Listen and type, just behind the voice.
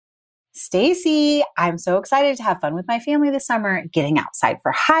Stacy, I'm so excited to have fun with my family this summer, getting outside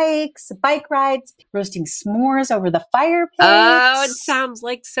for hikes, bike rides, roasting s'mores over the fireplace. Oh, it sounds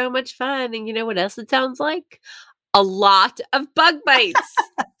like so much fun. And you know what else it sounds like? A lot of bug bites.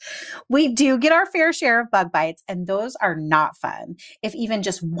 We do get our fair share of bug bites, and those are not fun. If even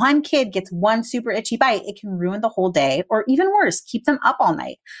just one kid gets one super itchy bite, it can ruin the whole day, or even worse, keep them up all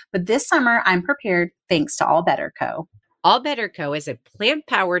night. But this summer, I'm prepared thanks to All Better Co. All Better Co. is a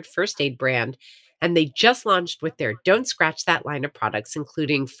plant-powered first aid brand, and they just launched with their Don't Scratch That line of products,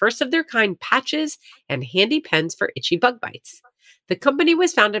 including first-of-their-kind patches and handy pens for itchy bug bites. The company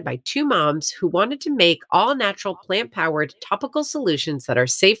was founded by two moms who wanted to make all-natural plant-powered topical solutions that are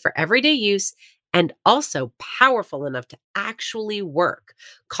safe for everyday use and also powerful enough to actually work,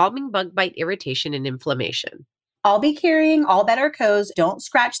 calming bug bite irritation and inflammation. I'll be carrying All Better Co.'s Don't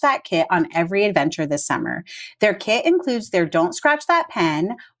Scratch That kit on every adventure this summer. Their kit includes their Don't Scratch That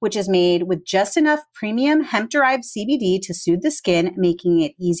pen, which is made with just enough premium hemp-derived CBD to soothe the skin, making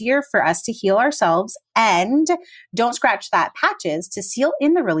it easier for us to heal ourselves, and Don't Scratch That patches to seal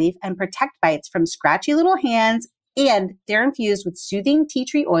in the relief and protect bites from scratchy little hands, and they're infused with soothing tea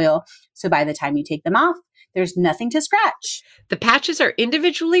tree oil, so by the time you take them off, there's nothing to scratch. The patches are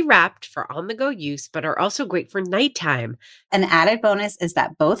individually wrapped for on-the-go use, but are also great for nighttime. An added bonus is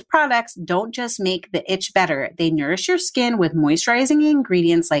that both products don't just make the itch better. They nourish your skin with moisturizing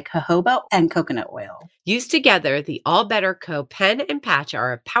ingredients like jojoba and coconut oil. Used together, the All Better Co. pen and patch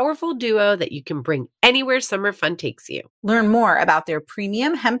are a powerful duo that you can bring anywhere summer fun takes you. Learn more about their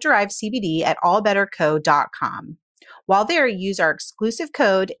premium hemp-derived CBD at allbetterco.com. While there, use our exclusive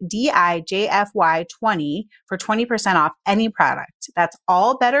code DIJFY20 for 20% off any product. That's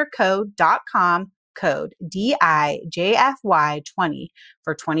allbetterco.com, code DIJFY20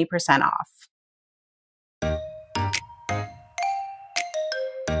 for 20% off.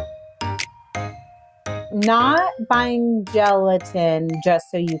 Not buying gelatin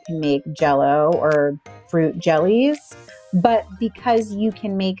just so you can make Jell-O or fruit jellies, but because you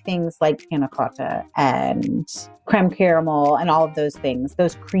can make things like panna cotta and creme caramel and all of those things,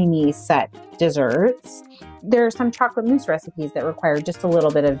 those creamy set desserts. There are some chocolate mousse recipes that require just a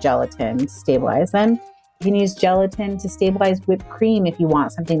little bit of gelatin to stabilize them. You can use gelatin to stabilize whipped cream if you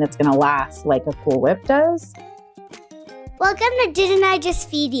want something that's going to last like a Cool Whip does. Welcome to Didn't I Just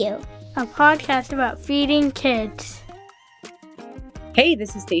Feed You? A podcast about feeding kids. Hey,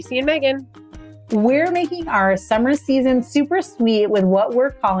 this is Stacy and Megan. We're making our summer season super sweet with what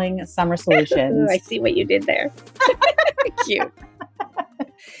we're calling Summer Solutions. I see what you did there. Cute.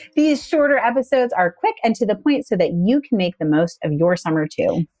 These shorter episodes are quick and to the point so that you can make the most of your summer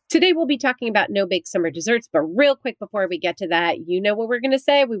too. Today we'll be talking about no-bake summer desserts, but real quick before we get to that, you know what we're going to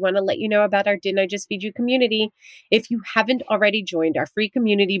say. We want to let you know about our Didn't I Just Feed You community. If you haven't already joined our free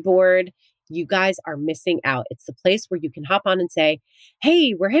community board, you guys are missing out. It's the place where you can hop on and say,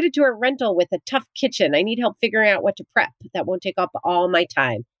 hey, we're headed to a rental with a tough kitchen. I need help figuring out what to prep. That won't take up all my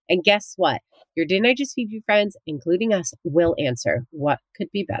time. And guess what? Your Didn't I Just Feed You friends, including us, will answer what could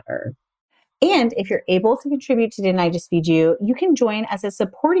be better. And if you're able to contribute to Didn't I Just Feed You, you can join as a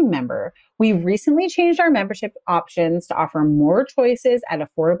supporting member. We recently changed our membership options to offer more choices at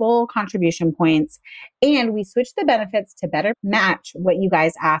affordable contribution points. And we switched the benefits to better match what you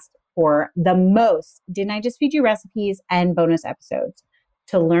guys asked for the most Didn't I Just Feed You recipes and bonus episodes.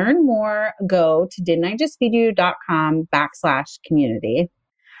 To learn more, go to didn'tijustfeedyou.com/community.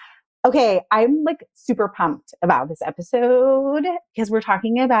 Okay, I'm like super pumped about this episode because we're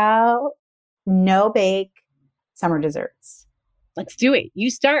talking about no-bake summer desserts. Let's do it. You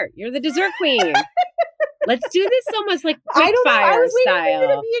start. You're the dessert queen. Let's do this almost like quick fire I was style. waiting for you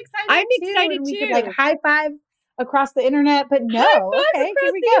to be excited I'm too, excited and we too. could like high five across the internet, but no. High five Okay, across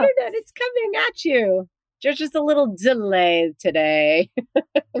here we the go. internet. It's coming at you. There's just a little delay today.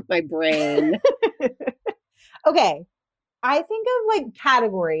 My brain. Okay. I think of like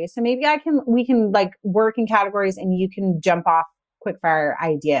categories. So maybe we can like work in categories and you can jump off quick fire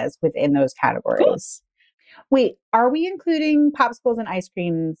ideas within those categories. Cool. Wait, are we including popsicles and ice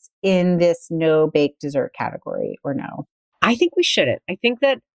creams in this no bake dessert category or no? I think we shouldn't. I think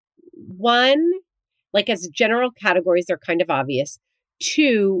that one, like as general categories, they're kind of obvious.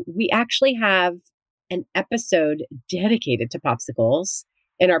 Two, we actually have an episode dedicated to popsicles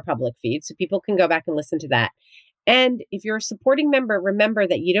in our public feed, so people can go back and listen to that. And if you're a supporting member, remember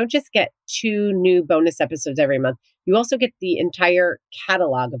that you don't just get 2 new bonus episodes every month. You also get the entire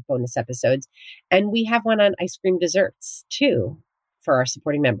catalog of bonus episodes. And we have one on ice cream desserts too for our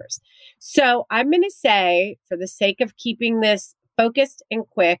supporting members. So I'm going to say, for the sake of keeping this focused and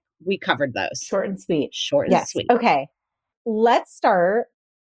quick, we covered those. Short and sweet. Short and sweet. Okay. Let's start.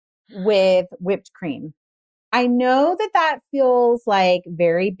 with whipped cream. I know that that feels like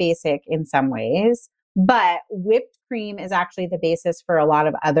very basic in some ways, but whipped cream is actually the basis for a lot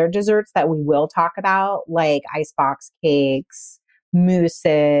of other desserts that we will talk about, like icebox cakes,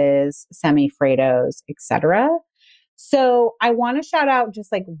 mousses, semifreddos, etc. So I want to shout out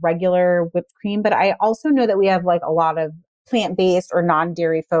just like regular whipped cream, but I also know that we have like a lot of plant-based or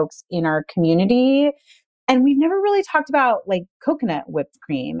non-dairy folks in our community. And we've never really talked about like coconut whipped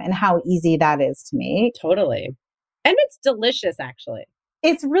cream and how easy that is to make. Totally. And it's delicious, actually.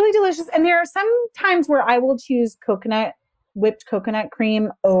 It's really delicious. And there are some times where I will choose whipped coconut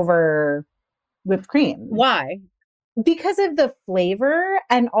cream over whipped cream. Why? Because of the flavor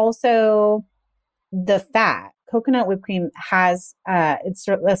and also the fat. Coconut whipped cream has it's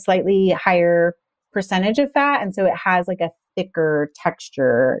a slightly higher percentage of fat. And so it has like a thicker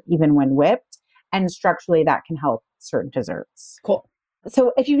texture even when whipped. And structurally that can help certain desserts. Cool.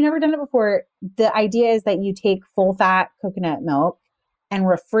 So if you've never done it before, the idea is that you take full fat coconut milk and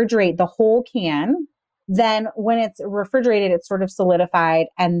refrigerate the whole can. Then when it's refrigerated, it's sort of solidified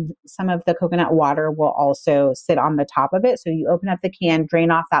and some of the coconut water will also sit on the top of it. So you open up the can,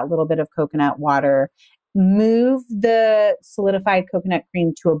 drain off that little bit of coconut water, move the solidified coconut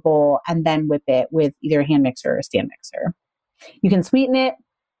cream to a bowl, and then whip it with either a hand mixer or a stand mixer. You can sweeten it.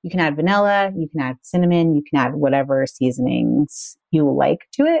 You can add vanilla, you can add cinnamon, you can add whatever seasonings you like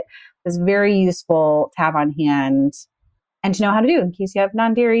to it. It's very useful to have on hand and to know how to do in case you have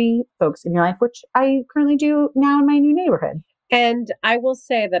non-dairy folks in your life, which I currently do now in my new neighborhood. And I will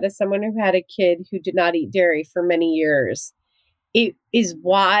say that as someone who had a kid who did not eat dairy for many years, it is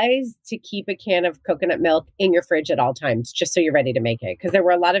wise to keep a can of coconut milk in your fridge at all times, just so you're ready to make it. Because there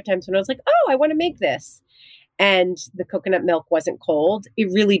were a lot of times when I was like, oh, I want to make this. And the coconut milk wasn't cold.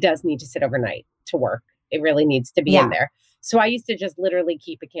 It really does need to sit overnight to work. It really needs to be in there. So I used to just literally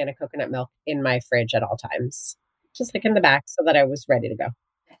keep a can of coconut milk in my fridge at all times, just like in the back so that I was ready to go.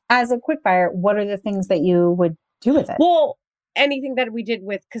 As a quick fire, what are the things that you would do with it? Well, anything that we did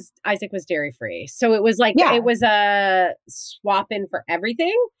with, because Isaac was dairy free. So it was like, it was a swap in for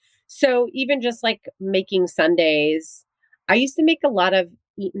everything. So even just like making sundaes, I used to make a lot of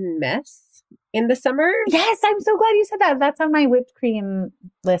Eton mess in the summer. Yes, I'm so glad you said that. That's on my whipped cream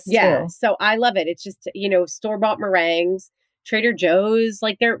list too. So I love it. It's just, store-bought meringues, Trader Joe's,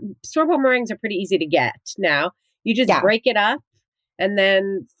 like their store-bought meringues are pretty easy to get now. You just break it up and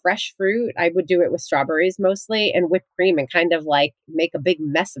then fresh fruit. I would do it with strawberries mostly and whipped cream and kind of like make a big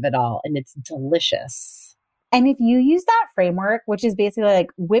mess of it all. And it's delicious. And if you use that framework, which is basically like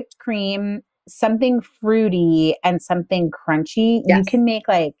whipped cream, something fruity and something crunchy, you can make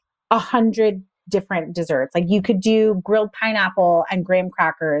like 100 different desserts. Like you could do grilled pineapple and graham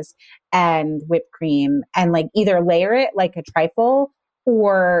crackers and whipped cream and like either layer it like a trifle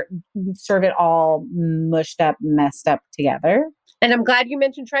or serve it all mushed up, messed up together. And I'm glad you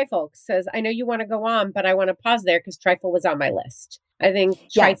mentioned trifle because I know you want to go on, but I want to pause there because trifle was on my list. I think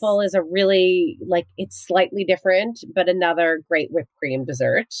trifle is a really it's slightly different, but another great whipped cream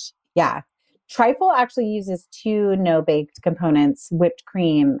dessert. Yeah. Trifle actually uses two no-baked components, whipped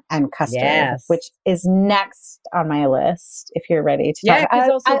cream and custard, which is next on my list if you're ready to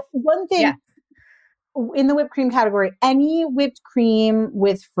talk. One thing in the whipped cream category, any whipped cream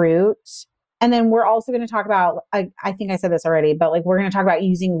with fruit. And then we're also going to talk about, I think I said this already, but we're going to talk about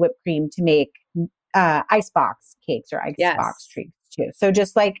using whipped cream to make icebox cakes or icebox treats too. So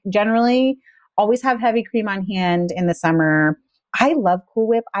just generally always have heavy cream on hand in the summer. I love Cool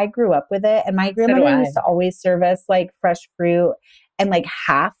Whip. I grew up with it. And my grandmother used to always serve us fresh fruit and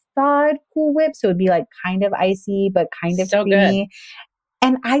half thawed Cool Whip. So it would be kind of icy, but kind of creamy. Good.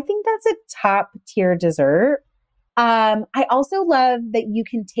 And I think that's a top tier dessert. I also love that you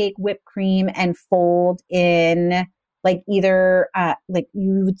can take whipped cream and fold in either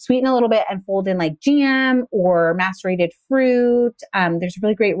you would sweeten a little bit and fold in jam or macerated fruit. There's a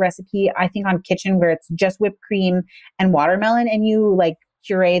really great recipe, I think, on Kitchen where it's just whipped cream and watermelon and you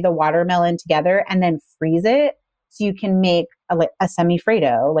puree the watermelon together and then freeze it. So you can make a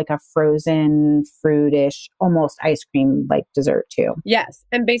semifreddo, a frozen fruitish, almost ice cream dessert too. Yes.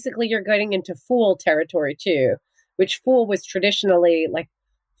 And basically you're getting into fool territory too, which fool was traditionally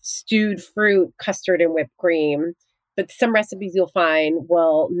stewed fruit, custard, and whipped cream. But some recipes you'll find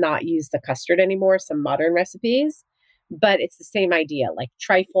will not use the custard anymore, some modern recipes. But it's the same idea,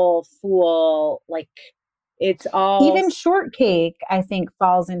 trifle, fool, it's all... Even shortcake, I think,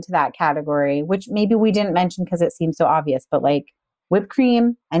 falls into that category, which maybe we didn't mention because it seems so obvious. But whipped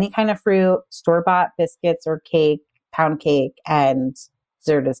cream, any kind of fruit, store-bought biscuits or cake, pound cake, and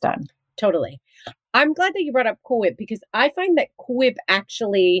dessert is done. Totally. I'm glad that you brought up Cool Whip because I find that Cool Whip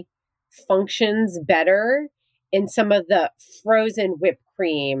actually functions better in some of the frozen whipped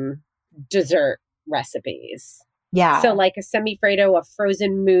cream dessert recipes. Yeah. So like a semifreddo, a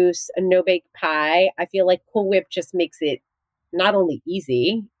frozen mousse, a no-bake pie, I feel like Cool Whip just makes it not only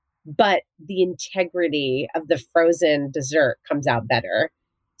easy, but the integrity of the frozen dessert comes out better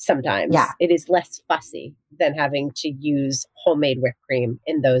sometimes. Yeah. It is less fussy than having to use homemade whipped cream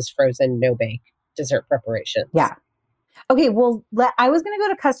in those frozen no-bake dessert preparations. Yeah. Okay, well, I was going to go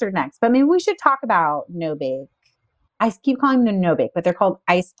to custard next, but maybe we should talk about no-bake. I keep calling them no-bake, but they're called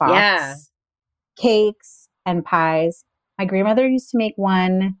icebox cakes and pies. My grandmother used to make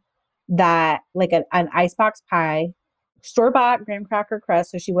one that, like an icebox pie, store-bought graham cracker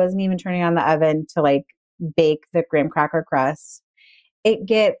crust, so she wasn't even turning on the oven to like bake the graham cracker crust. It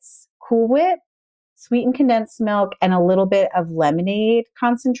gets Cool Whip, sweetened condensed milk, and a little bit of lemonade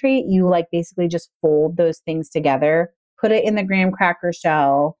concentrate. You like basically just fold those things together, put it in the graham cracker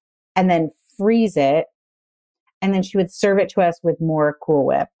shell, and then freeze it. And then she would serve it to us with more Cool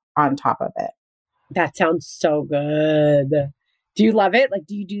Whip on top of it. That sounds so good. Do you love it? Like,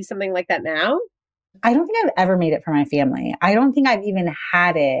 do you do something like that now? I don't think I've ever made it for my family. I don't think I've even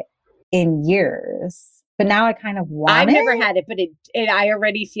had it in years. But now I kind of want I've it. never had it, but I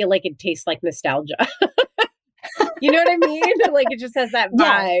already feel like it tastes like nostalgia. You know what I mean? Like it just has that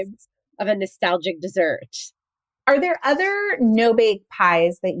vibe of a nostalgic dessert. Are there other no-bake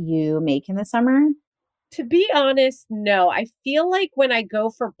pies that you make in the summer? To be honest, no. I feel like when I go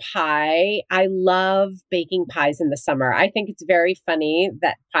for pie, I love baking pies in the summer. I think it's very funny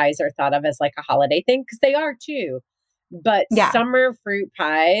that pies are thought of as like a holiday thing because they are too. But summer fruit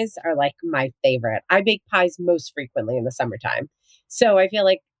pies are like my favorite. I bake pies most frequently in the summertime. So I feel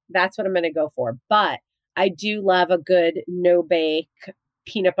like that's what I'm going to go for. But I do love a good no-bake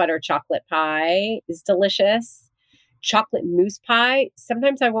peanut butter chocolate pie is delicious. Chocolate mousse pie.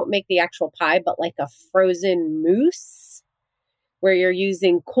 Sometimes I won't make the actual pie, but like a frozen mousse where you're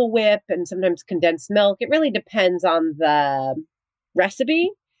using Cool Whip and sometimes condensed milk. It really depends on the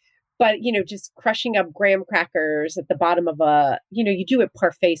recipe. But, just crushing up graham crackers at the bottom of you do it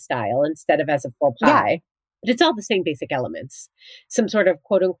parfait style instead of as a full pie. Yeah. But it's all the same basic elements. Some sort of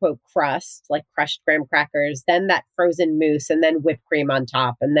quote unquote crust, like crushed graham crackers, then that frozen mousse, and then whipped cream on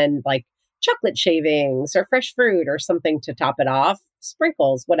top, and then like chocolate shavings or fresh fruit or something to top it off,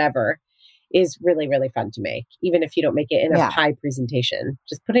 sprinkles, whatever, is really, really fun to make, even if you don't make it in a pie presentation.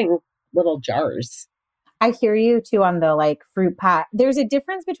 Just putting little jars. I hear you too on the like fruit pie. There's a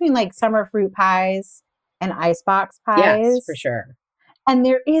difference between like summer fruit pies and icebox pies. Yes, for sure. And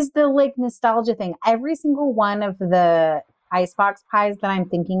there is the like nostalgia thing. Every single one of the icebox pies that I'm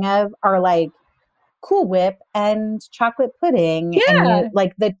thinking of are like Cool Whip and chocolate pudding. Yeah. And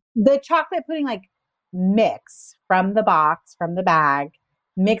like the chocolate pudding like mix from the box, from the bag,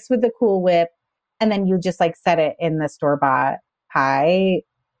 mix with the Cool Whip. And then you just like set it in the store-bought pie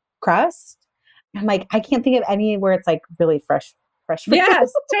crust. I'm like, I can't think of any where it's like really fresh.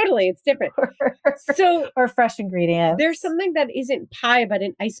 Yes, totally. It's different. or fresh ingredients. There's something that isn't pie, but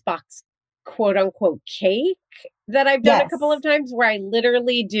an icebox quote unquote cake that I've done a couple of times where I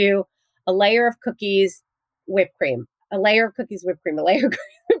literally do a layer of cookies, whipped cream, a layer of cookies, whipped cream, a layer of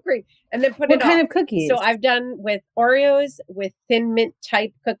whipped cream, and then put it on. What kind of cookies? So I've done with Oreos, with Thin Mint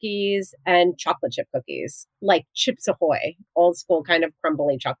type cookies, and chocolate chip cookies, like Chips Ahoy, old school kind of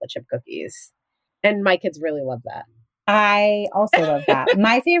crumbly chocolate chip cookies. And my kids really love that. I also love that.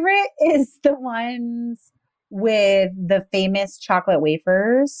 My favorite is the ones with the famous chocolate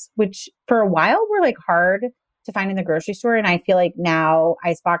wafers, which for a while were like hard to find in the grocery store. And I feel like now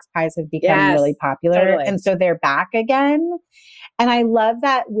icebox pies have become really popular. Totally. And so they're back again. And I love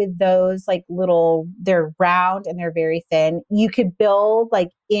that with those like they're round and they're very thin. You could build like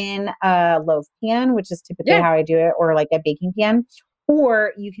in a loaf pan, which is typically how I do it, or like a baking pan.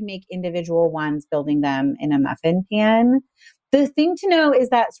 Or you can make individual ones, building them in a muffin pan. The thing to know is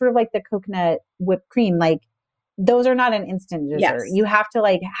that sort of like the coconut whipped cream, like those are not an instant dessert. You have to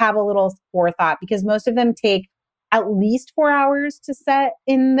like have a little forethought because most of them take at least 4 hours to set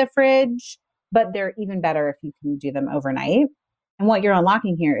in the fridge, but they're even better if you can do them overnight. And what you're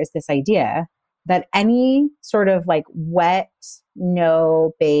unlocking here is this idea that any sort of like wet,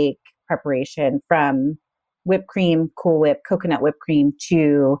 no bake preparation from whipped cream, Cool Whip, coconut whipped cream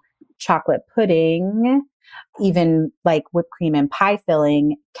to chocolate pudding, even like whipped cream and pie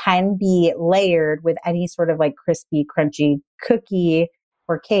filling can be layered with any sort of like crispy, crunchy cookie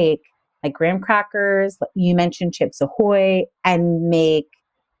or cake, like graham crackers. You mentioned Chips Ahoy, and make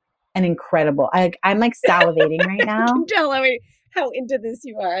an incredible, I'm like salivating right now. Tell me how into this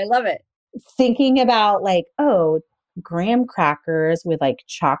you are. I love it. Thinking about like, graham crackers with like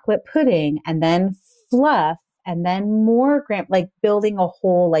chocolate pudding and then fluff and then more graham, like building a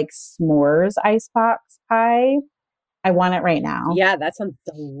whole like s'mores icebox pie. I want it right now. Yeah, that sounds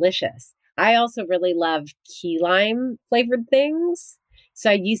delicious. I also really love key lime flavored things.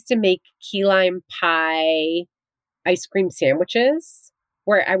 So I used to make key lime pie ice cream sandwiches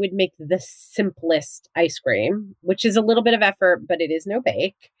where I would make the simplest ice cream, which is a little bit of effort, but it is no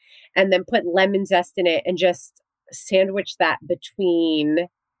bake, and then put lemon zest in it and just sandwich that between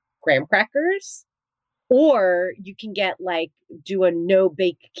graham crackers. Or you can get like, do a no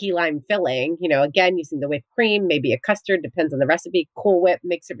bake key lime filling, again, using the whipped cream, maybe a custard, depends on the recipe. Cool Whip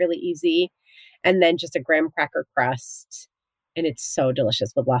makes it really easy. And then just a graham cracker crust. And it's so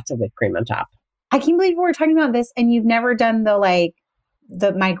delicious with lots of whipped cream on top. I can't believe we're talking about this and you've never done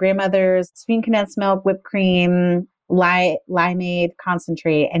my grandmother's sweet condensed milk, whipped cream, limeade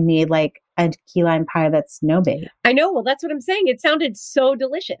concentrate and made like a key lime pie that's no bake. I know. Well, that's what I'm saying. It sounded so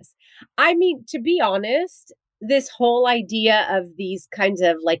delicious. I mean, to be honest, this whole idea of these kinds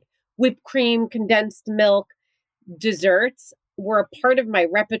of like whipped cream, condensed milk desserts were a part of my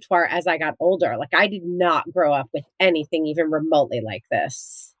repertoire as I got older. Like I did not grow up with anything even remotely like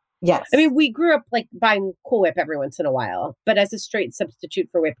this. Yes. I mean, we grew up like buying Cool Whip every once in a while, but as a straight substitute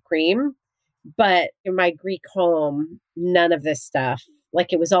for whipped cream. But in my Greek home, none of this stuff.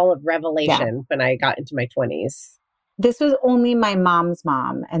 Like it was all of revelation when I got into my 20s. This was only my mom's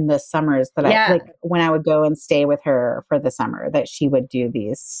mom and the summers that I like when I would go and stay with her for the summer that she would do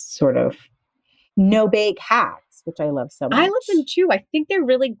these sort of no bake hacks, which I love so much. I love them too. I think they're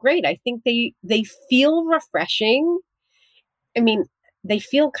really great. I think they feel refreshing. I mean, they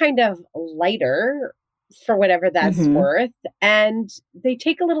feel kind of lighter for whatever that's worth. And they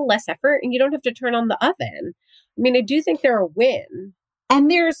take a little less effort and you don't have to turn on the oven. I mean, I do think they're a win. And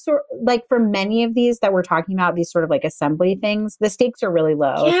there's sort like for many of these that we're talking about, these sort of like assembly things, the stakes are really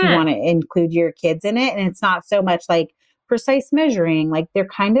low if you want to include your kids in it. And it's not so much like precise measuring, like they're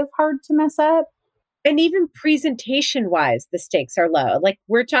kind of hard to mess up. And even presentation wise, the stakes are low. Like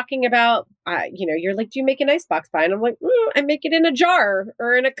we're talking about, you're like, do you make an icebox pie? And I'm like, I make it in a jar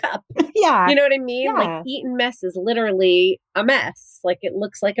or in a cup. Yeah. You know what I mean? Yeah. Like Eaten Mess is literally a mess. Like it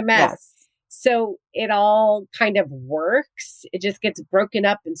looks like a mess. Yes. So it all kind of works. It just gets broken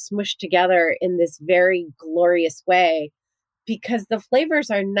up and smushed together in this very glorious way because the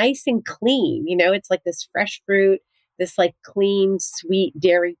flavors are nice and clean. It's like this fresh fruit, this like clean, sweet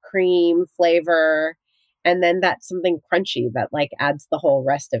dairy cream flavor. And then that's something crunchy that like adds the whole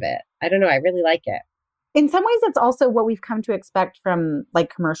rest of it. I don't know. I really like it. In some ways, it's also what we've come to expect from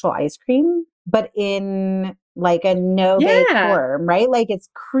like commercial ice cream, but in like a no-bake form, right? Like it's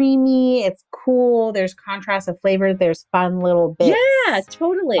creamy, it's cool, there's contrast of flavor, there's fun little bits. Yeah,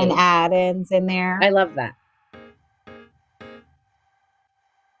 totally. And add-ins in there. I love that.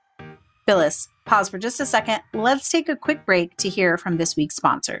 Phyllis, pause for just a second. Let's take a quick break to hear from this week's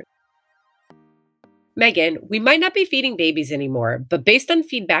sponsor. Megan, we might not be feeding babies anymore, but based on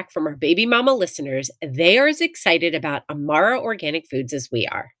feedback from our baby mama listeners, they are as excited about Amara Organic Foods as we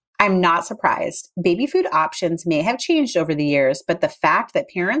are. I'm not surprised. Baby food options may have changed over the years, but the fact that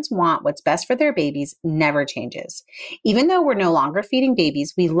parents want what's best for their babies never changes. Even though we're no longer feeding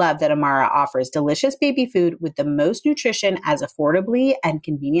babies, we love that Amara offers delicious baby food with the most nutrition as affordably and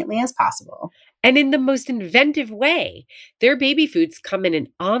conveniently as possible. And in the most inventive way. Their baby foods come in an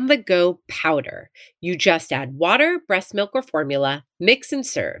on-the-go powder. You just add water, breast milk, or formula, mix and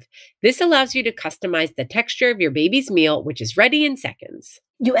serve. This allows you to customize the texture of your baby's meal, which is ready in seconds.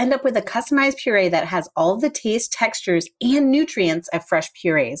 You end up with a customized puree that has all the taste, textures, and nutrients of fresh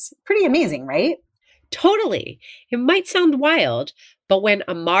purees. Pretty amazing, right? Totally. It might sound wild, but when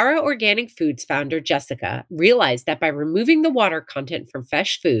Amara Organic Foods founder Jessica realized that by removing the water content from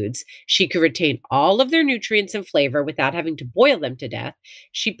fresh foods, she could retain all of their nutrients and flavor without having to boil them to death,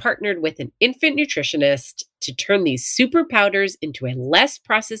 she partnered with an infant nutritionist to turn these super powders into a less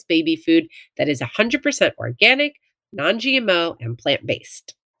processed baby food that is 100% organic, non-GMO, and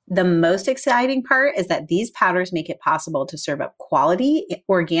plant-based. The most exciting part is that these powders make it possible to serve up quality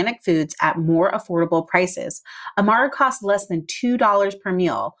organic foods at more affordable prices. Amara costs less than $2 per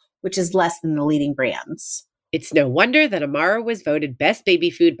meal, which is less than the leading brands. It's no wonder that Amara was voted best baby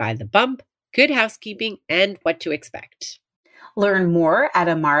food by The Bump, Good Housekeeping, and What to Expect. Learn more at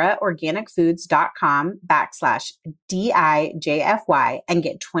amaraorganicfoods.com/DIJFY and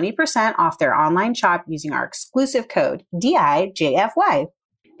get 20% off their online shop using our exclusive code DIJFY.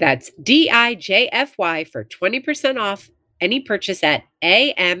 That's DIJFY for 20% off any purchase at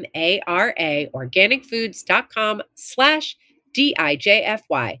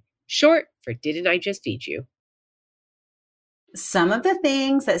amaraorganicfoods.com/DIJFY, short for Didn't I Just Feed You? Some of the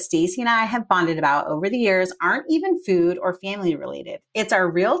things that Stacy and I have bonded about over the years aren't even food or family related. It's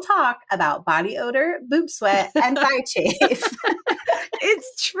our real talk about body odor, boob sweat, and thigh chafe.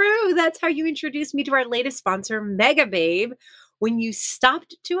 It's true. That's how you introduced me to our latest sponsor, Mega Babe, when you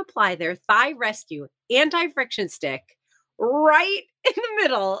stopped to apply their Thigh Rescue anti-friction stick right in the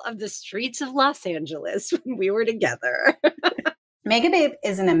middle of the streets of Los Angeles when we were together. Mega Babe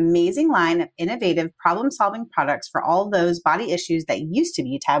is an amazing line of innovative problem-solving products for all those body issues that used to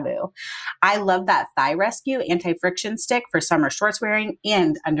be taboo. I love that Thigh Rescue anti-friction stick for summer shorts wearing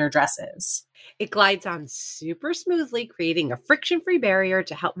and underdresses. It glides on super smoothly, creating a friction-free barrier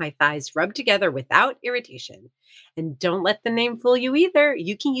to help my thighs rub together without irritation. And don't let the name fool you either.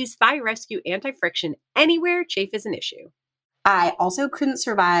 You can use Thigh Rescue anti-friction anywhere chafe is an issue. I also couldn't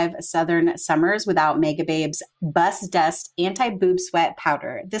survive southern summers without Mega Babe's Bust Dust Anti-Boob Sweat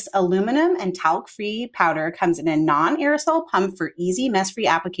Powder. This aluminum and talc-free powder comes in a non-aerosol pump for easy mess-free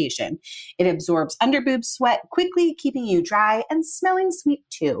application. It absorbs underboob sweat quickly, keeping you dry and smelling sweet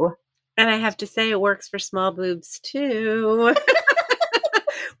too. And I have to say, it works for small boobs too.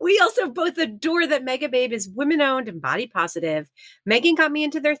 We also both adore that Mega Babe is women-owned and body positive. Megan got me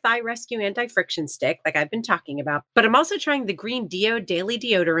into their Thigh Rescue anti-friction stick, like I've been talking about. But I'm also trying the Green Deo Daily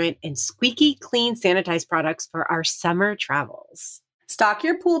Deodorant and Squeaky Clean Sanitized products for our summer travels. Stock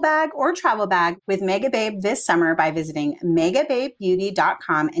your pool bag or travel bag with Mega Babe this summer by visiting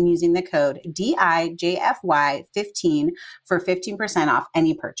megababebeauty.com and using the code DIJFY15 for 15% off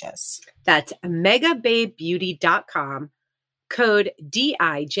any purchase. That's megababebeauty.com. Code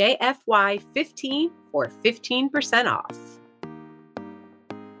DIJFY15 for 15% off.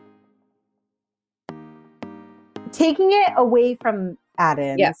 Taking it away from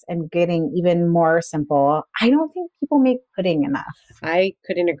add-ins and getting even more simple, I don't think people make pudding enough. I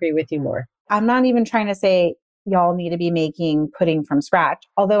couldn't agree with you more. I'm not even trying to say y'all need to be making pudding from scratch,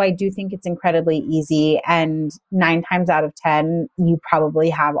 although I do think it's incredibly easy. And 9 times out of 10, you probably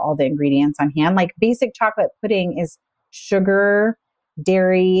have all the ingredients on hand. Like basic chocolate pudding is sugar,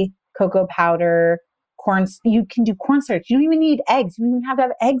 dairy, cocoa powder, corn. You can do cornstarch. You don't even need eggs. You don't even have to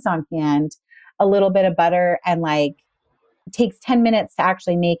have eggs on hand. A little bit of butter, and like it takes 10 minutes to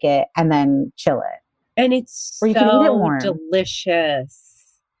actually make it and then chill it. And it's or you can eat it warm.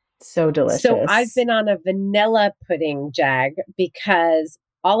 Delicious. So delicious. So I've been on a vanilla pudding jag because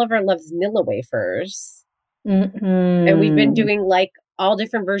Oliver loves Nilla wafers. Mm-hmm. And we've been doing like all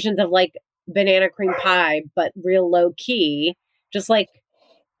different versions of like banana cream pie, but real low key, just like,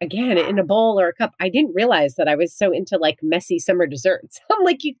 again, in a bowl or a cup. I didn't realize that I was so into like messy summer desserts. I'm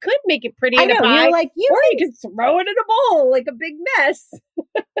like, you could make it pretty in a pie, you're like, or you could throw it in a bowl like a big mess.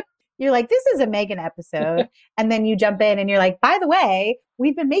 You're like, this is a Megan episode. And then you jump in and you're like, by the way,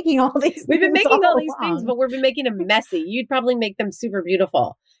 we've been making all these things. We've been making all these things, but we've been making them messy. You'd probably make them super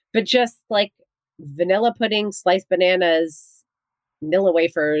beautiful. But just like vanilla pudding, sliced bananas, Nilla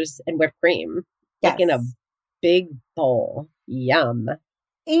wafers, and whipped cream. Yes. Like in a big bowl. Yum.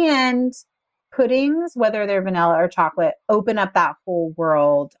 And puddings, whether they're vanilla or chocolate, open up that whole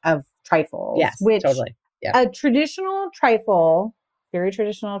world of trifles. Yes, which totally. Yeah. A traditional trifle, very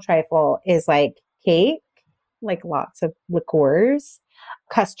traditional trifle, is like cake, like lots of liqueurs,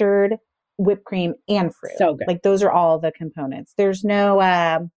 custard, whipped cream, and fruit. So good. Like those are all the components. There's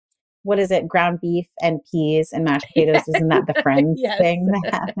no, what is it? Ground beef and peas and mashed potatoes. Isn't that the Friends thing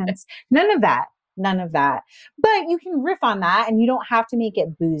that happens? None of that. None of that. But you can riff on that and you don't have to make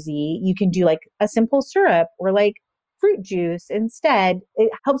it boozy. You can do like a simple syrup or like fruit juice instead.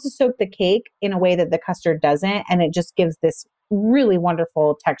 It helps to soak the cake in a way that the custard doesn't. And it just gives this really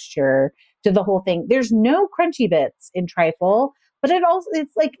wonderful texture to the whole thing. There's no crunchy bits in trifle, but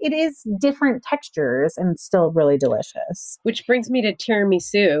it's like, it is different textures and still really delicious. Which brings me to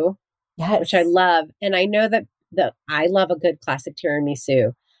tiramisu. Yes. Which I love. And I know that I love a good classic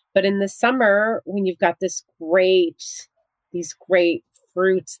tiramisu. But in the summer, when you've got these great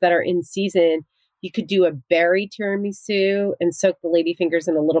fruits that are in season, you could do a berry tiramisu and soak the ladyfingers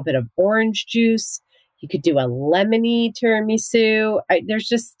in a little bit of orange juice. You could do a lemony tiramisu. There's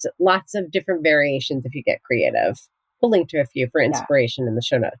just lots of different variations if you get creative. We'll link to a few for inspiration in the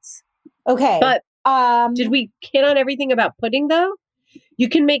show notes. Okay. But did we hit on everything about pudding though? You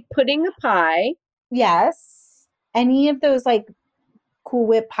can make pudding a pie. Yes. Any of those like Cool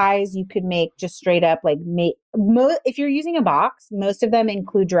Whip pies you could make just straight up like if you're using a box, most of them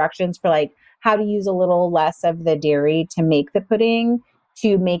include directions for like how to use a little less of the dairy to make the pudding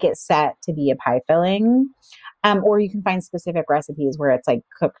to make it set to be a pie filling. Or you can find specific recipes where it's like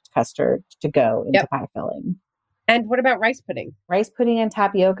cooked custard to go into pie filling. And what about rice pudding? Rice pudding and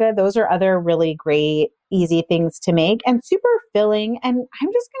tapioca, those are other really great, easy things to make and super filling. And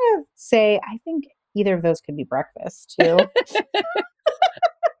I'm just going to say, I think either of those could be breakfast too.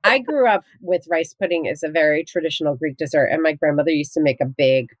 I grew up with rice pudding as a very traditional Greek dessert, and my grandmother used to make a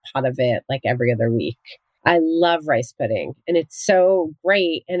big pot of it like every other week. I love rice pudding, and it's so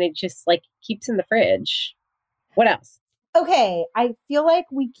great, and it just like keeps in the fridge. What else? Okay, I feel like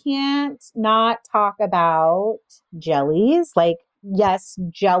we can't not talk about jellies. Like, yes,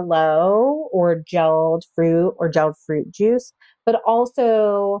 Jell-O or gelled fruit or gelled fruit juice, but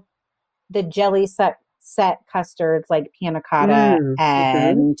also the jelly set custards like panna cotta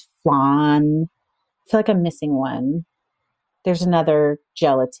and flan. I feel like I'm missing one. There's another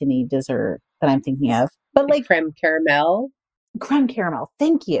gelatiny dessert that I'm thinking of, but like creme caramel. Creme caramel.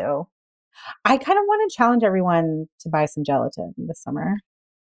 Thank you. I kind of want to challenge everyone to buy some gelatin this summer.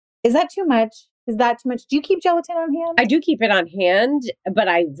 Is that too much? Is that too much? Do you keep gelatin on hand? I do keep it on hand, but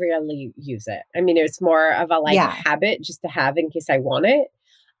I rarely use it. I mean, it's more of a habit just to have in case I want it.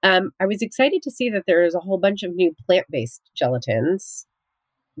 I was excited to see that there is a whole bunch of new plant-based gelatins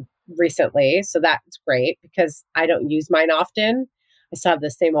recently. So that's great because I don't use mine often. I still have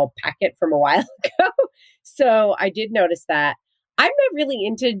the same old packet from a while ago. So I did notice that. I'm not really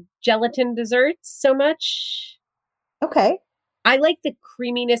into gelatin desserts so much. Okay. I like the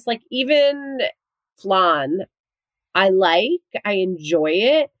creaminess, like even flan. I enjoy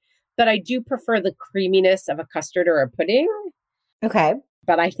it, but I do prefer the creaminess of a custard or a pudding. Okay.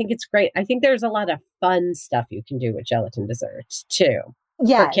 But I think it's great. I think there's a lot of fun stuff you can do with gelatin desserts too.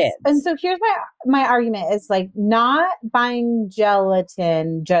 Yes. For kids. And so here's my argument is like not buying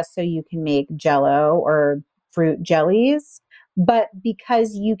gelatin just so you can make Jell-O or fruit jellies, but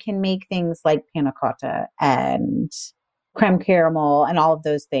because you can make things like panna cotta and creme caramel and all of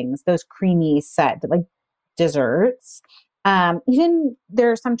those things, those creamy set like desserts. Even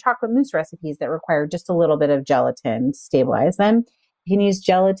there are some chocolate mousse recipes that require just a little bit of gelatin to stabilize them. You can use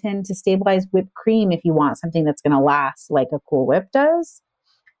gelatin to stabilize whipped cream if you want something that's going to last like a Cool Whip does.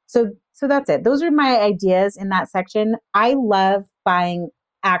 So that's it. Those are my ideas in that section. I love buying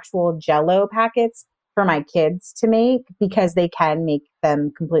actual Jell-O packets for my kids to make because they can make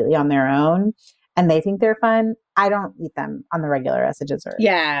them completely on their own and they think they're fun. I don't eat them on the regular as a dessert.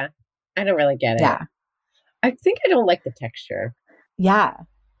 Yeah. I don't really get it. Yeah. I think I don't like the texture. Yeah.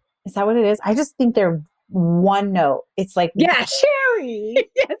 Is that what it is? I just think they're one note. It's like cherry.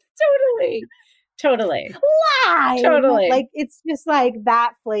 Yes, totally. Lime. Totally. Like it's just like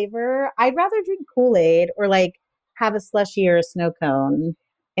that flavor. I'd rather drink Kool-Aid or like have a slushie or a snow cone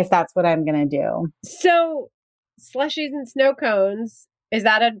if that's what I'm going to do. So slushies and snow cones, is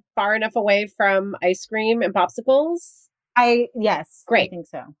that far enough away from ice cream and popsicles? Yes. Great. I think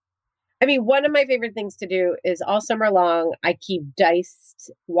so. I mean, one of my favorite things to do is all summer long, I keep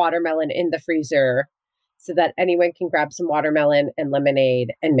diced watermelon in the freezer so that anyone can grab some watermelon and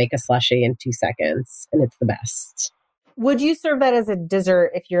lemonade and make a slushie in 2 seconds. And it's the best. Would you serve that as a dessert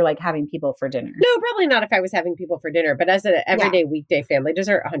if you're like having people for dinner? No, probably not if I was having people for dinner, but as an everyday weekday family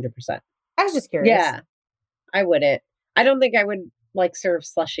dessert, 100%. I was just curious. Yeah, I wouldn't. I don't think I would like serve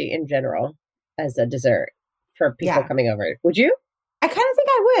slushie in general as a dessert for people coming over. Would you? I kind of think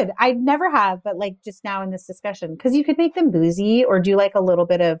I would. I never have, but like just now in this discussion, because you could make them boozy or do like a little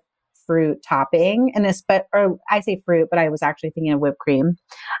bit of fruit topping and or I say fruit, but I was actually thinking of whipped cream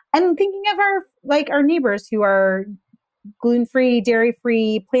and thinking of our neighbors who are gluten-free,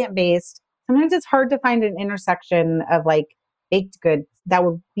 dairy-free, plant-based. Sometimes it's hard to find an intersection of like baked goods that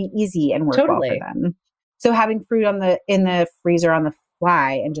would be easy and work well for them. So having fruit in the freezer on the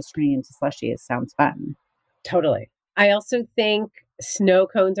fly and just turning into slushies sounds fun. Totally. I also think snow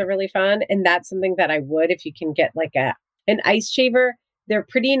cones are really fun. And that's something that I would, if you can get like an ice shaver. They're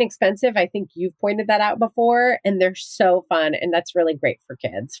pretty inexpensive. I think you've pointed that out before. And they're so fun. And that's really great for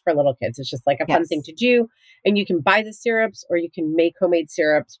kids, for little kids. It's just like a fun thing to do. And you can buy the syrups or you can make homemade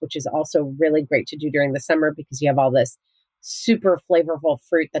syrups, which is also really great to do during the summer because you have all this super flavorful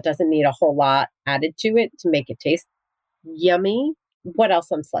fruit that doesn't need a whole lot added to it to make it taste yummy. What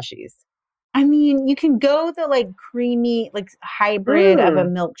else on slushies? I mean, you can go the like creamy, like hybrid of a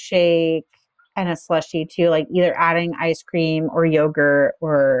milkshake and a slushie too, like either adding ice cream or yogurt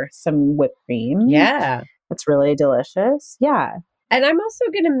or some whipped cream. Yeah. It's really delicious. Yeah. And I'm also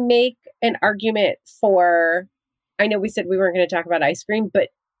going to make an argument for, I know we said we weren't going to talk about ice cream, but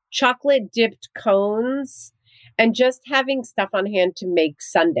chocolate dipped cones and just having stuff on hand to make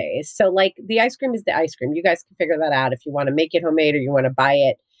sundaes. So like the ice cream is the ice cream. You guys can figure that out if you want to make it homemade or you want to buy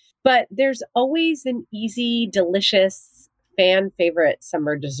it. But there's always an easy, delicious, fan favorite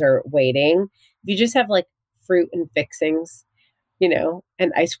summer dessert waiting. If you just have like fruit and fixings,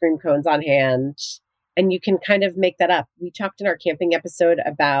 and ice cream cones on hand. And you can kind of make that up. We talked in our camping episode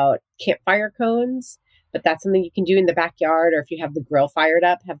about campfire cones, but that's something you can do in the backyard, or if you have the grill fired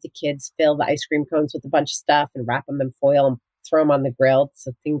up, have the kids fill the ice cream cones with a bunch of stuff and wrap them in foil and throw them on the grill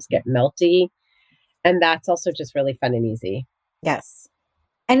so things get melty. And that's also just really fun and easy. Yes.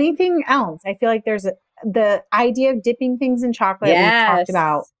 Anything else? I feel like there's the idea of dipping things in chocolate we've talked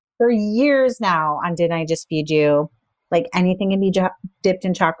about for years now on Didn't I Just Feed You? Like anything can be dipped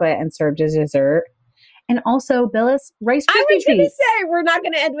in chocolate and served as dessert. And also, Billis, Rice Krispie treats. I was going to say, we're not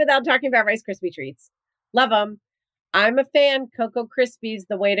going to end without talking about Rice Krispie treats. Love them. I'm a fan. Cocoa Krispies,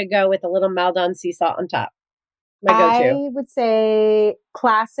 the way to go with a little Maldon sea salt on top. My go-to. I would say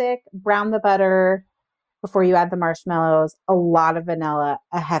classic, brown the butter before you add the marshmallows, a lot of vanilla,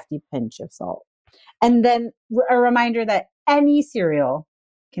 a hefty pinch of salt. And then a reminder that any cereal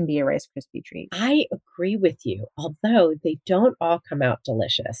can be a Rice Krispie treat. I agree with you, although they don't all come out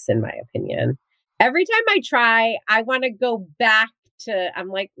delicious, in my opinion. Every time I try, I want to go back to, I'm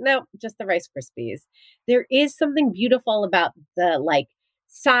like, no, just the Rice Krispies. There is something beautiful about the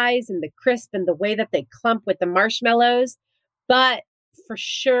size and the crisp and the way that they clump with the marshmallows. But for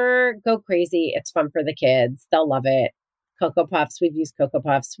sure, go crazy. It's fun for the kids. They'll love it. Cocoa Puffs. We've used Cocoa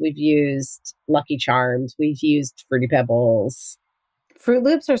Puffs. We've used Lucky Charms. We've used Fruity Pebbles. Fruit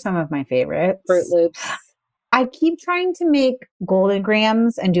Loops are some of my favorites. Fruit Loops. I keep trying to make Golden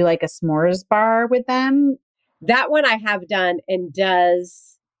Grahams and do like a s'mores bar with them. That one I have done and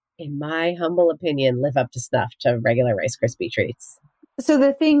does, in my humble opinion, live up to snuff to regular Rice Krispie treats. So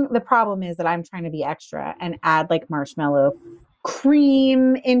the problem is that I'm trying to be extra and add like marshmallow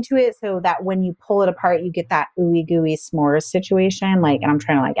cream into it so that when you pull it apart, you get that ooey gooey s'mores situation. And I'm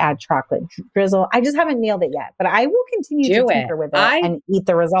trying to add chocolate drizzle. I just haven't nailed it yet, but I will continue to tinker with it and eat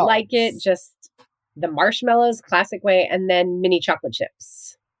the results. Like it just the marshmallows classic way and then mini chocolate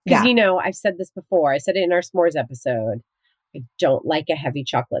chips. Because, I've said this before. I said it in our s'mores episode. I don't like a heavy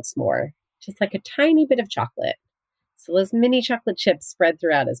chocolate s'more. Just like a tiny bit of chocolate. So those mini chocolate chips spread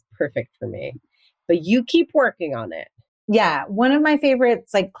throughout is perfect for me. But you keep working on it. Yeah. One of my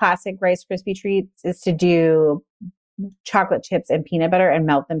favorites, classic Rice Krispie treats is to do chocolate chips and peanut butter and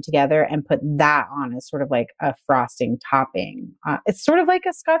melt them together and put that on as sort of like a frosting topping. It's sort of like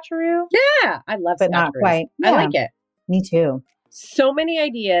a scotcheroo. Yeah. I love but not quite. Yeah, I like it. Me too. So many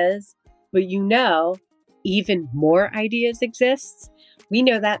ideas, but even more ideas exist. We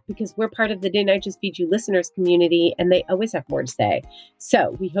know that because we're part of the Didn't I Just Feed You listeners community, and they always have more to say.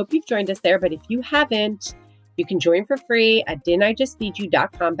 So we hope you've joined us there. But if you haven't, you can join for free at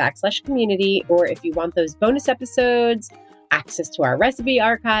didn'tijustfeedyou.com/community. Or if you want those bonus episodes, access to our recipe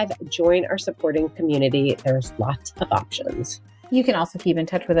archive, join our supporting community. There's lots of options. You can also keep in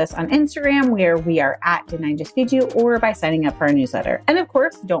touch with us on Instagram, where we are at Didn't I Just Feed You, or by signing up for our newsletter. And of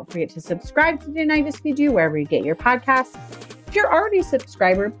course, don't forget to subscribe to Didn't I Just Feed You wherever you get your podcasts. If you're already a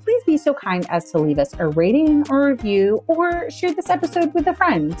subscriber, please be so kind as to leave us a rating or review or share this episode with a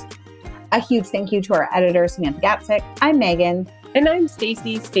friend. A huge thank you to our editor, Samantha Gatzik. I'm Megan. And I'm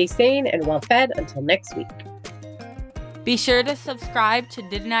Stacy. Stay sane and well fed until next week. Be sure to subscribe to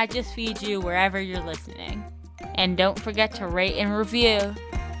Didn't I Just Feed You wherever you're listening. And don't forget to rate and review.